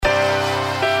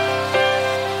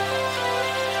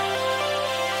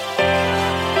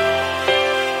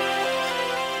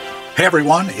Hey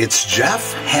everyone, it's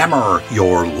Jeff Hammer,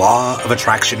 your Law of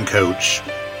Attraction coach.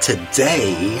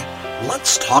 Today,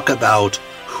 let's talk about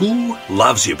who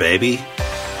loves you, baby.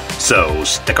 So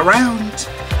stick around.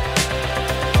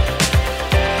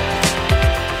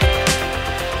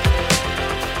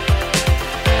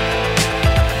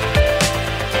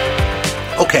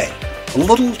 Okay, a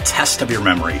little test of your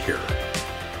memory here.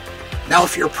 Now,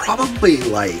 if you're probably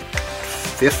like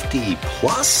 50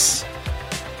 plus,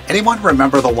 anyone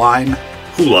remember the line,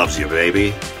 "Who loves you,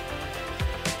 baby?"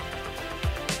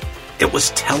 It was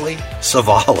Telly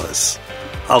Savalas,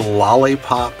 a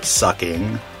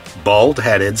lollipop-sucking,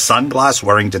 bald-headed,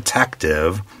 sunglass-wearing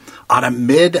detective on a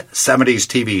mid-'70s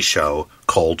TV show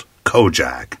called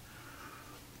Kojak.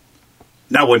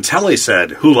 Now, when Telly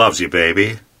said, "Who loves you,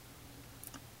 baby?"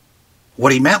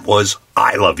 what he meant was,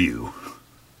 "I love you."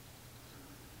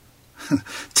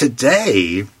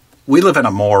 Today, we live in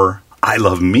a more I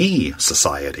love me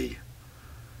society,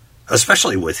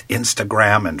 especially with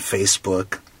Instagram and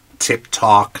Facebook,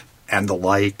 TikTok, and the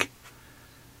like.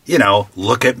 You know,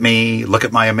 look at me, look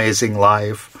at my amazing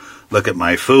life, look at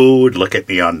my food, look at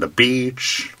me on the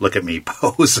beach, look at me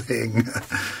posing.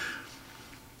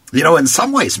 You know, in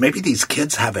some ways, maybe these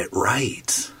kids have it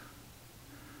right.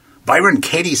 Byron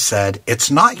Katie said, "It's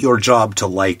not your job to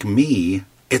like me,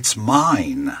 it's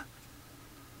mine."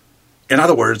 In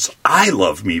other words, I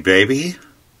love me, baby.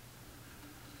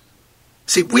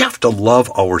 See, we have to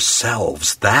love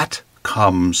ourselves. That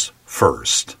comes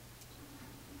first.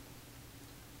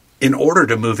 In order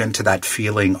to move into that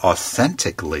feeling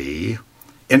authentically,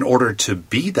 in order to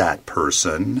be that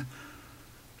person,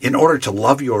 in order to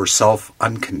love yourself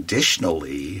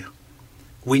unconditionally,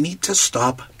 we need to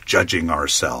stop judging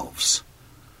ourselves.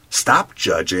 Stop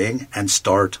judging and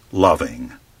start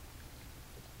loving.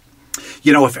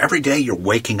 You know, if every day you're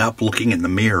waking up looking in the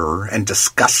mirror and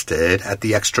disgusted at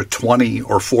the extra 20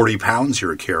 or 40 pounds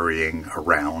you're carrying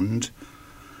around,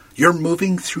 you're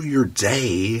moving through your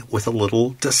day with a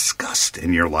little disgust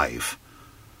in your life.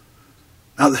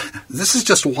 Now, this is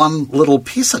just one little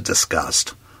piece of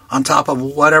disgust on top of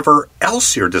whatever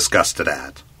else you're disgusted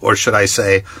at. Or should I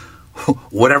say,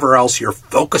 whatever else you're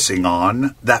focusing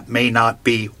on that may not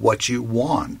be what you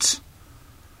want.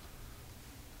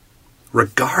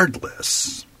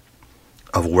 Regardless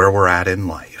of where we're at in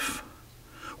life,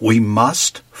 we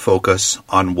must focus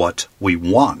on what we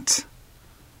want,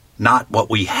 not what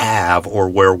we have or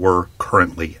where we're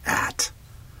currently at.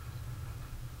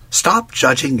 Stop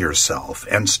judging yourself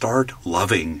and start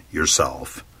loving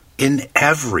yourself in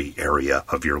every area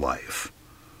of your life.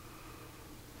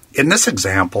 In this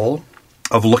example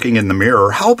of looking in the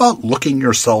mirror, how about looking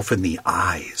yourself in the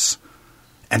eyes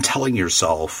and telling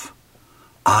yourself,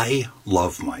 "I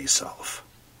love myself.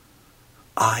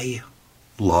 I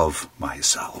love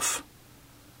myself."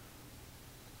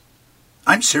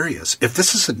 I'm serious. If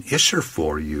this is an issue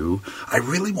for you, I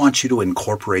really want you to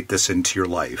incorporate this into your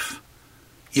life.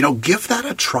 You know, give that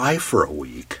a try for a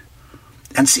week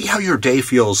and see how your day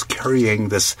feels carrying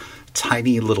this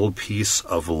tiny little piece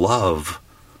of love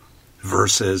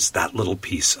versus that little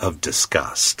piece of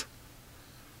disgust.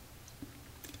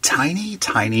 Tiny,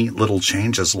 tiny little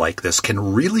changes like this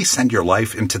can really send your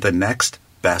life into the next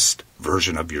best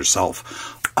version of yourself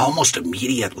almost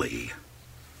immediately.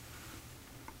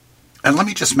 And let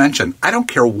me just mention, I don't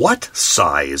care what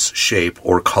size, shape,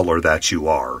 or color that you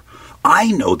are. I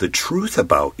know the truth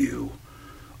about you.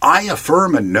 I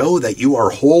affirm and know that you are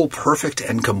whole, perfect,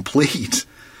 and complete.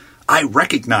 I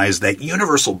recognize that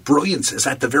universal brilliance is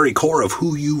at the very core of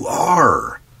who you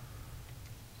are.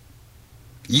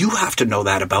 You have to know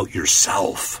that about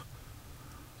yourself.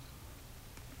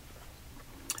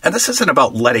 And this isn't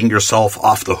about letting yourself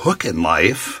off the hook in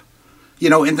life. You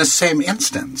know, in the same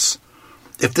instance,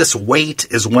 if this weight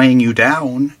is weighing you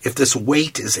down, if this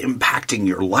weight is impacting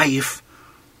your life,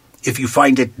 if you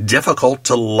find it difficult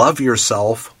to love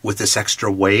yourself with this extra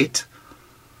weight,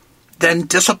 then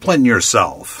discipline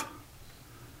yourself.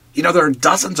 You know, there are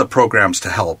dozens of programs to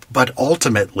help, but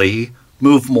ultimately,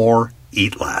 move more,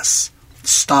 eat less.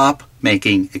 Stop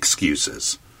making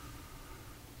excuses.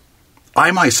 I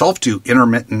myself do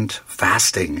intermittent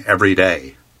fasting every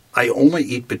day. I only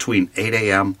eat between 8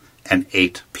 a.m. and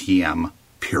 8 p.m.,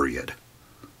 period.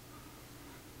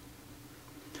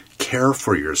 Care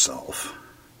for yourself.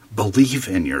 Believe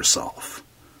in yourself.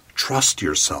 Trust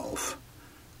yourself.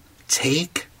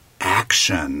 Take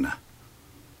action.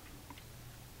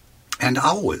 And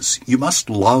always, you must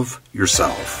love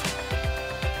yourself.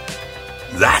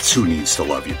 That's who needs to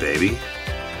love you, baby.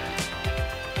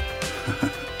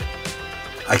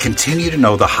 I continue to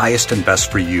know the highest and best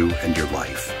for you and your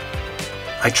life.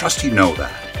 I trust you know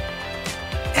that.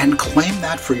 and claim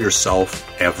that for yourself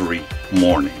every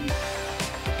morning.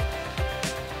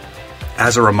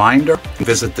 As a reminder,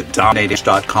 visit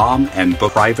thedominateedge.com and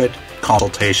book a private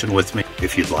consultation with me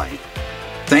if you'd like.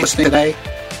 Thanks for listening today.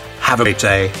 Have a great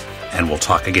day, and we'll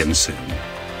talk again soon.